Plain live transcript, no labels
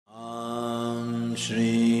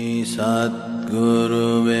Shri Sadhguruve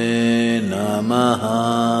Namaha.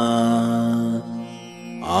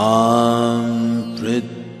 Am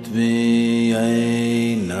Prithviyai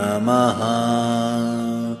Namaha.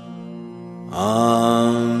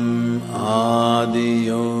 Am Adi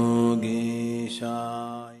Yogi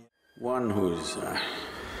Shaya. One who's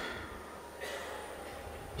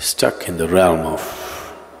stuck in the realm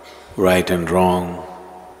of right and wrong,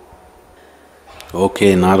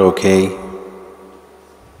 okay, not okay,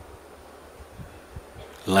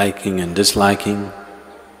 liking and disliking,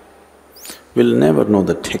 will never know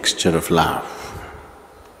the texture of love.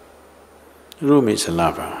 Rumi is a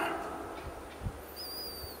lover.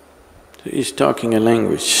 So he's talking a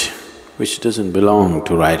language which doesn't belong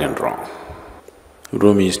to right and wrong.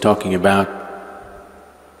 Rumi is talking about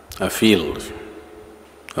a field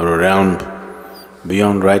or a realm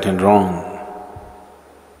beyond right and wrong,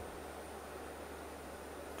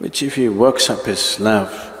 which if he works up his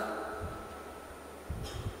love,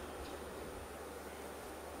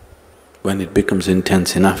 when it becomes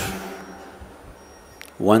intense enough,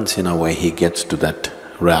 once in a way he gets to that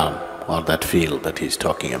realm or that field that he's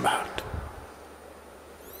talking about.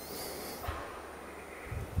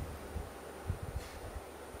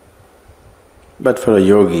 But for a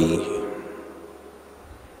yogi,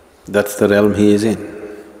 that's the realm he is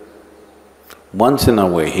in. Once in a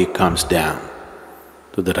way he comes down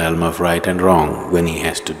to the realm of right and wrong when he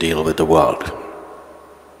has to deal with the world.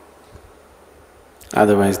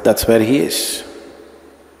 Otherwise, that's where he is.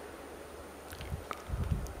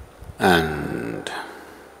 And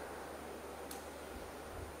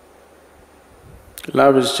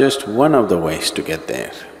love is just one of the ways to get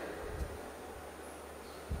there.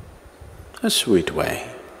 A sweet way,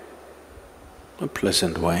 a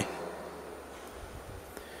pleasant way.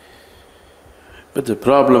 But the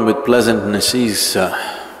problem with pleasantness is,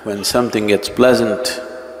 when something gets pleasant,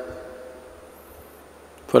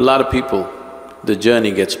 for a lot of people, the journey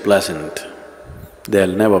gets pleasant,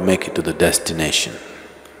 they'll never make it to the destination.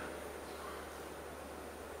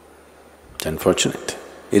 It's unfortunate.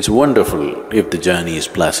 It's wonderful if the journey is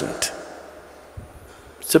pleasant.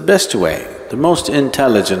 It's the best way, the most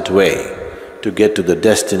intelligent way to get to the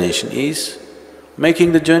destination is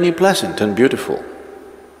making the journey pleasant and beautiful.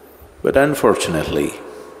 But unfortunately,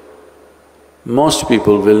 most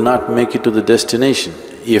people will not make it to the destination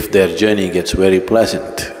if their journey gets very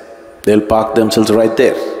pleasant. They'll park themselves right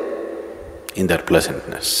there in that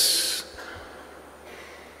pleasantness.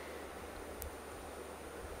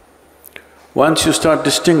 Once you start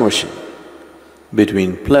distinguishing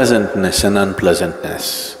between pleasantness and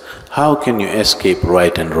unpleasantness, how can you escape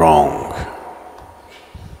right and wrong?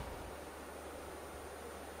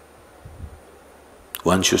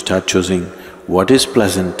 Once you start choosing what is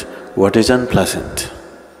pleasant, what is unpleasant,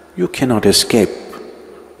 you cannot escape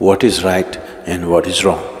what is right and what is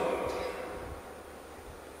wrong.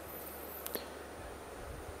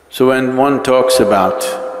 So when one talks about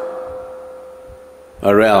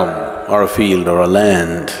a realm or a field or a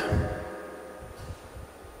land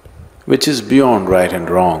which is beyond right and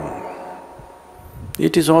wrong,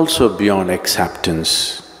 it is also beyond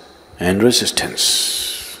acceptance and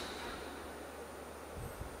resistance.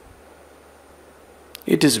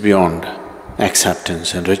 It is beyond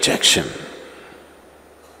acceptance and rejection.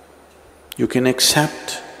 You can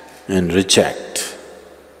accept and reject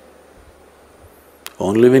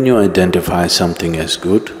only when you identify something as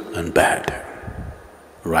good and bad,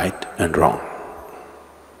 right and wrong.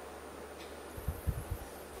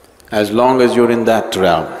 As long as you're in that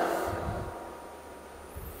realm,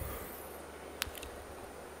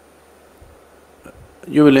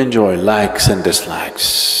 you will enjoy likes and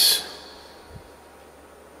dislikes.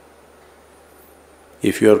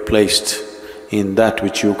 If you are placed in that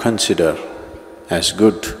which you consider as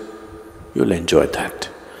good, you'll enjoy that.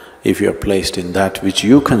 If you are placed in that which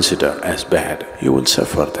you consider as bad, you will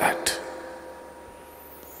suffer that.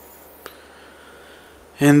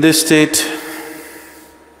 In this state,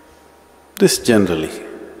 this generally,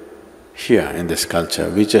 here in this culture,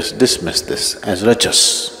 we just dismiss this as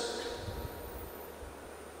rajas.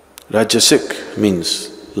 Rajasic means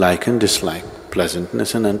like and dislike,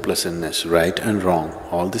 pleasantness and unpleasantness, right and wrong,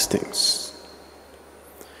 all these things.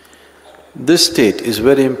 This state is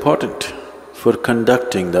very important for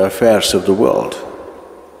conducting the affairs of the world.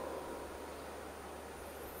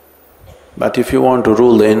 But if you want to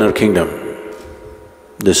rule the inner kingdom,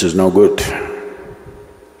 this is no good.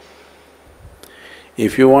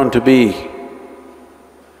 If you want to be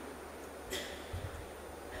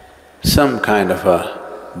some kind of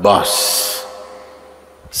a boss,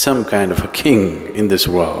 some kind of a king in this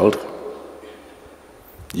world,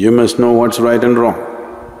 You must know what's right and wrong.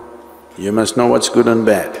 You must know what's good and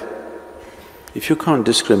bad. If you can't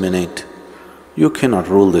discriminate, you cannot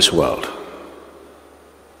rule this world.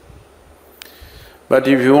 But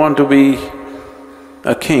if you want to be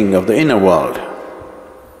a king of the inner world,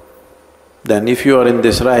 then if you are in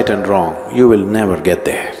this right and wrong, you will never get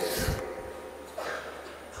there.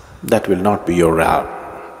 That will not be your realm.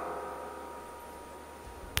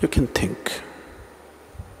 You can think,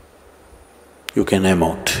 you can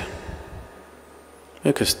emote,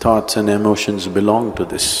 because thoughts and emotions belong to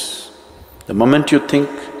this. The moment you think,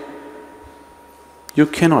 you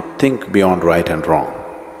cannot think beyond right and wrong.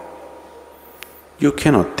 You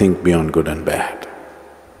cannot think beyond good and bad.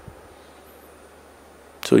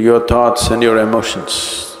 So your thoughts and your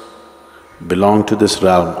emotions belong to this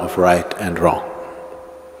realm of right and wrong.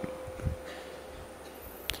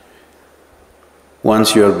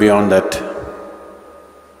 Once you're beyond that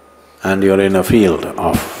and you're in a field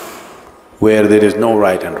of where there is no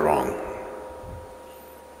right and wrong,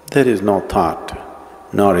 there is no thought,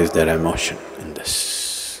 nor is there emotion in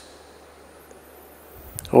this.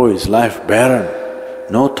 Oh, is life barren?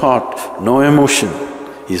 No thought, no emotion.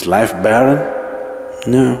 Is life barren?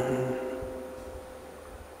 No.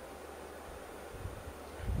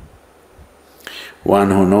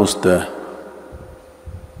 One who knows the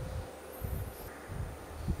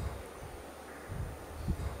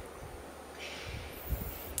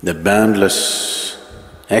boundless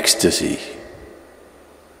ecstasy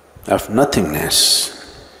of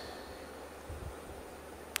nothingness,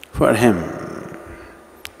 for him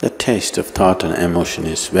the taste of thought and emotion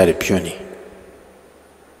is very puny.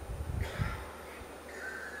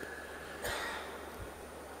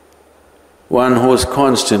 One who is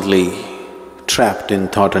constantly trapped in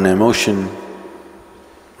thought and emotion,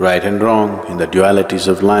 right and wrong, in the dualities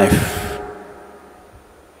of life,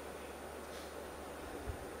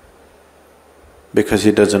 because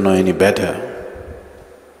he doesn't know any better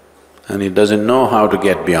and he doesn't know how to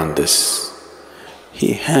get beyond this,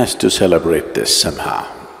 he has to celebrate this somehow.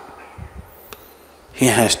 He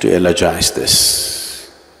has to eulogize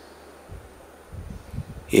this.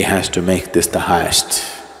 He has to make this the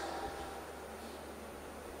highest.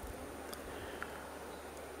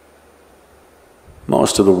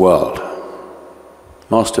 Most of the world,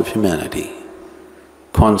 most of humanity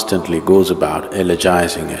constantly goes about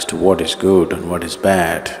eulogizing as to what is good and what is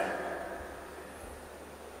bad,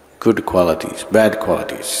 good qualities, bad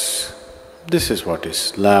qualities. This is what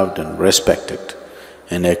is loved and respected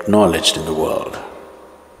and acknowledged in the world.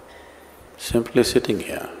 Simply sitting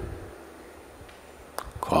here,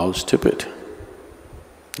 called stupid,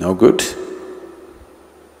 no good.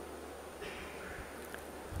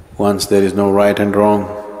 Once there is no right and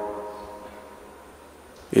wrong,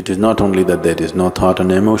 it is not only that there is no thought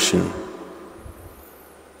and emotion,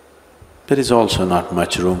 there is also not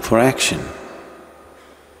much room for action.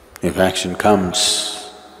 If action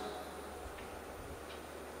comes,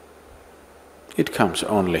 it comes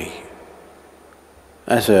only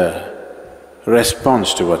as a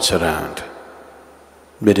response to what's around.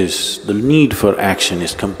 That is, the need for action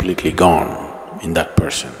is completely gone in that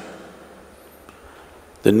person.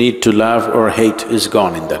 The need to love or hate is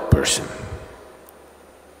gone in that person.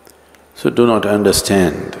 So do not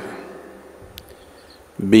understand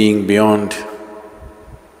being beyond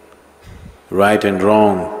right and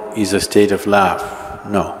wrong is a state of love.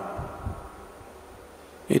 No.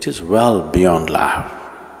 It is well beyond love.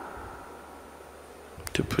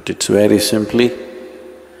 To put it very simply,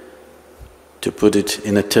 to put it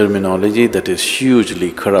in a terminology that is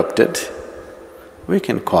hugely corrupted, we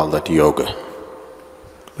can call that yoga,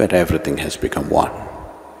 where everything has become one.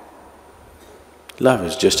 Love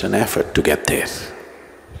is just an effort to get there.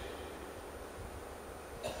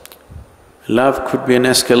 Love could be an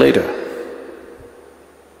escalator,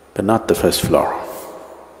 but not the first floor.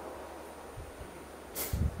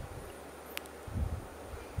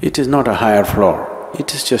 It is not a higher floor,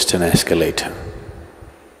 it is just an escalator.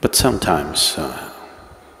 But sometimes,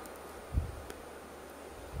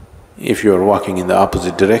 if you are walking in the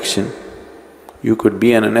opposite direction, you could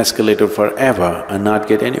be on an escalator forever and not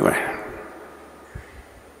get anywhere.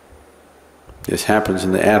 This happens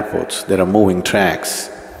in the airports, there are moving tracks.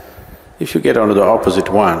 If you get onto the opposite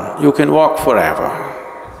one, you can walk forever,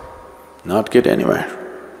 not get anywhere.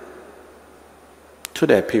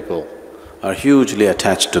 Today people are hugely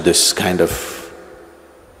attached to this kind of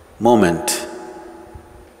moment,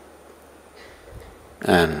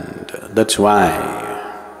 and that's why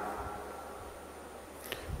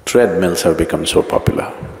treadmills have become so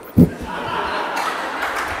popular.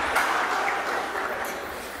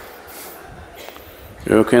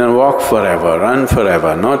 You can walk forever, run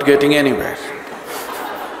forever, not getting anywhere.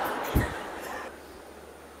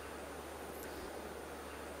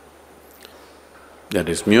 There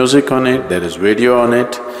is music on it, there is video on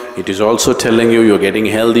it, it is also telling you you're getting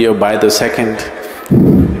healthier by the second.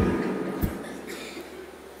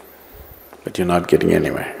 But you're not getting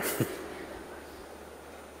anywhere.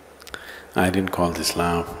 I didn't call this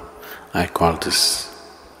love, I call this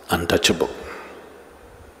untouchable.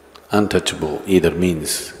 Untouchable either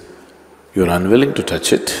means you're unwilling to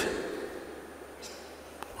touch it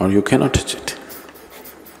or you cannot touch it.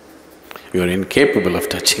 You're incapable of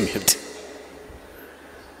touching it.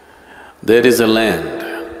 There is a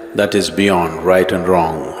land that is beyond right and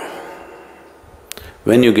wrong.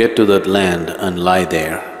 When you get to that land and lie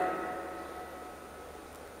there,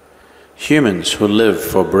 humans who live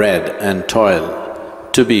for bread and toil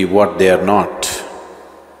to be what they are not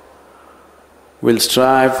will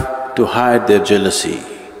strive to hide their jealousy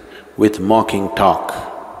with mocking talk,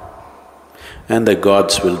 and the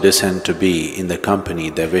gods will descend to be in the company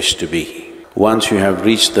they wish to be. Once you have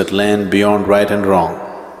reached that land beyond right and wrong,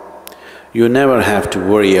 you never have to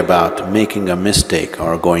worry about making a mistake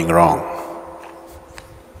or going wrong.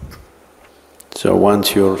 So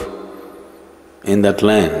once you're in that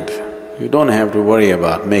land, you don't have to worry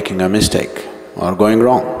about making a mistake or going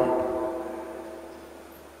wrong.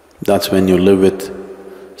 That's when you live with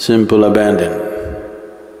simple abandon,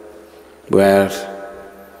 where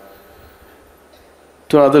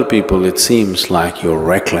to other people it seems like you're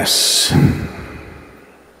reckless.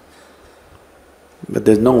 But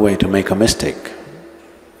there's no way to make a mistake,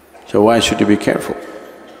 so why should you be careful?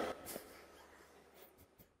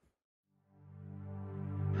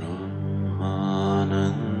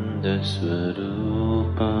 Brahmananda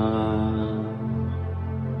Swarupa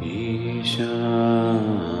Isha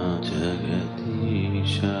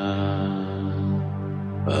Jagatisha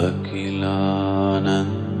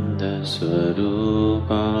Akhilananda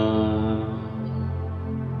Swarupa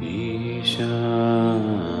Isha